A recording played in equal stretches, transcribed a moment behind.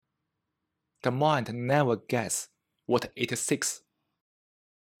the mind never gets what it seeks.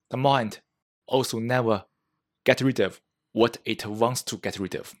 The mind also never gets rid of what it wants to get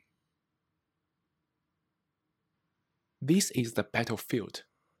rid of. This is the battlefield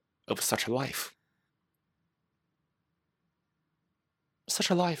of such a life. Such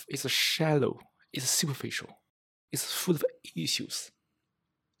a life is shallow, is superficial, is full of issues,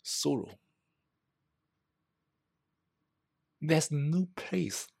 sorrow. There's no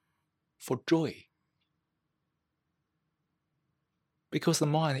place for joy, because the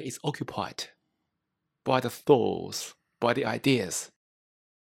mind is occupied by the thoughts, by the ideas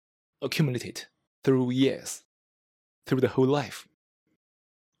accumulated through years, through the whole life,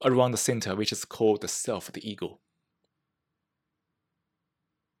 around the center which is called the self, the ego.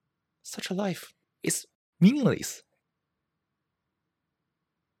 Such a life is meaningless.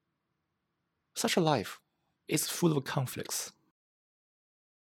 Such a life is full of conflicts.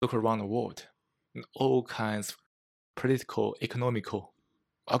 Look around the world, and all kinds of political, economical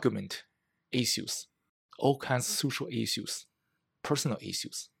argument issues, all kinds of social issues, personal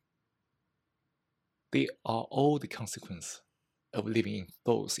issues. They are all the consequence of living in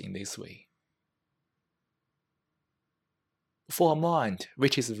thoughts in this way. For a mind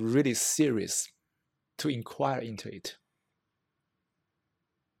which is really serious to inquire into it,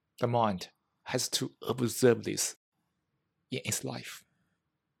 the mind has to observe this in its life,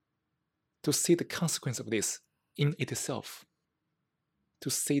 to see the consequence of this in itself, to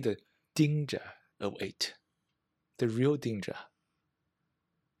see the danger of it, the real danger,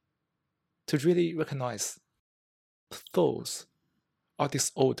 to really recognize thoughts are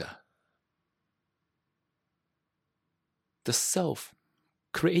disorder. The self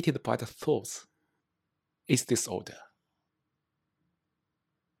created by the thoughts is disorder.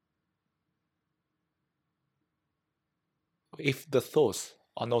 If the thoughts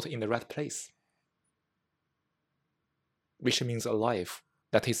are not in the right place, which means a life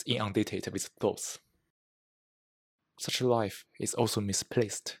that is inundated with thoughts, such a life is also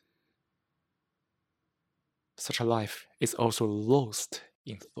misplaced. Such a life is also lost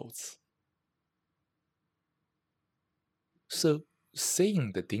in thoughts. So,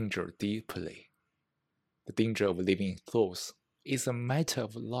 seeing the danger deeply, the danger of living in thoughts, is a matter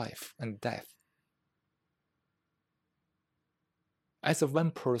of life and death. As a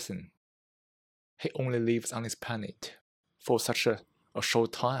one person, he only lives on this planet for such a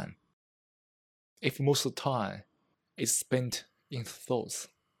short time. If most of the time is spent in thoughts,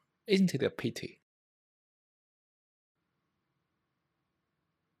 isn't it a pity?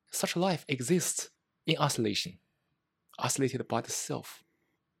 Such a life exists in isolation, isolated by the self,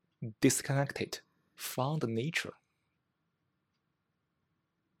 disconnected from the nature,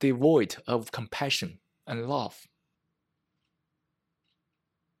 devoid of compassion and love.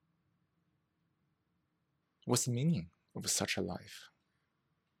 What's the meaning of such a life?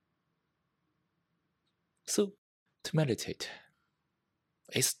 So, to meditate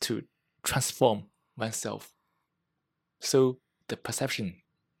is to transform oneself, so the perception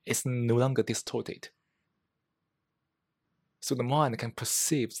is no longer distorted. So the mind can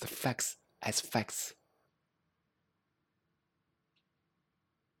perceive the facts as facts.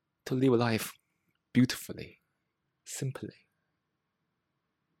 To live life beautifully, simply,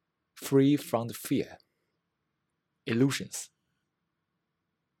 free from the fear, illusions.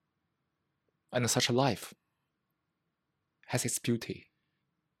 And such a life has its beauty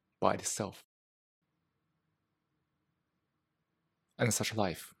by itself. And such a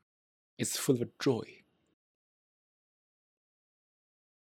life is full of joy.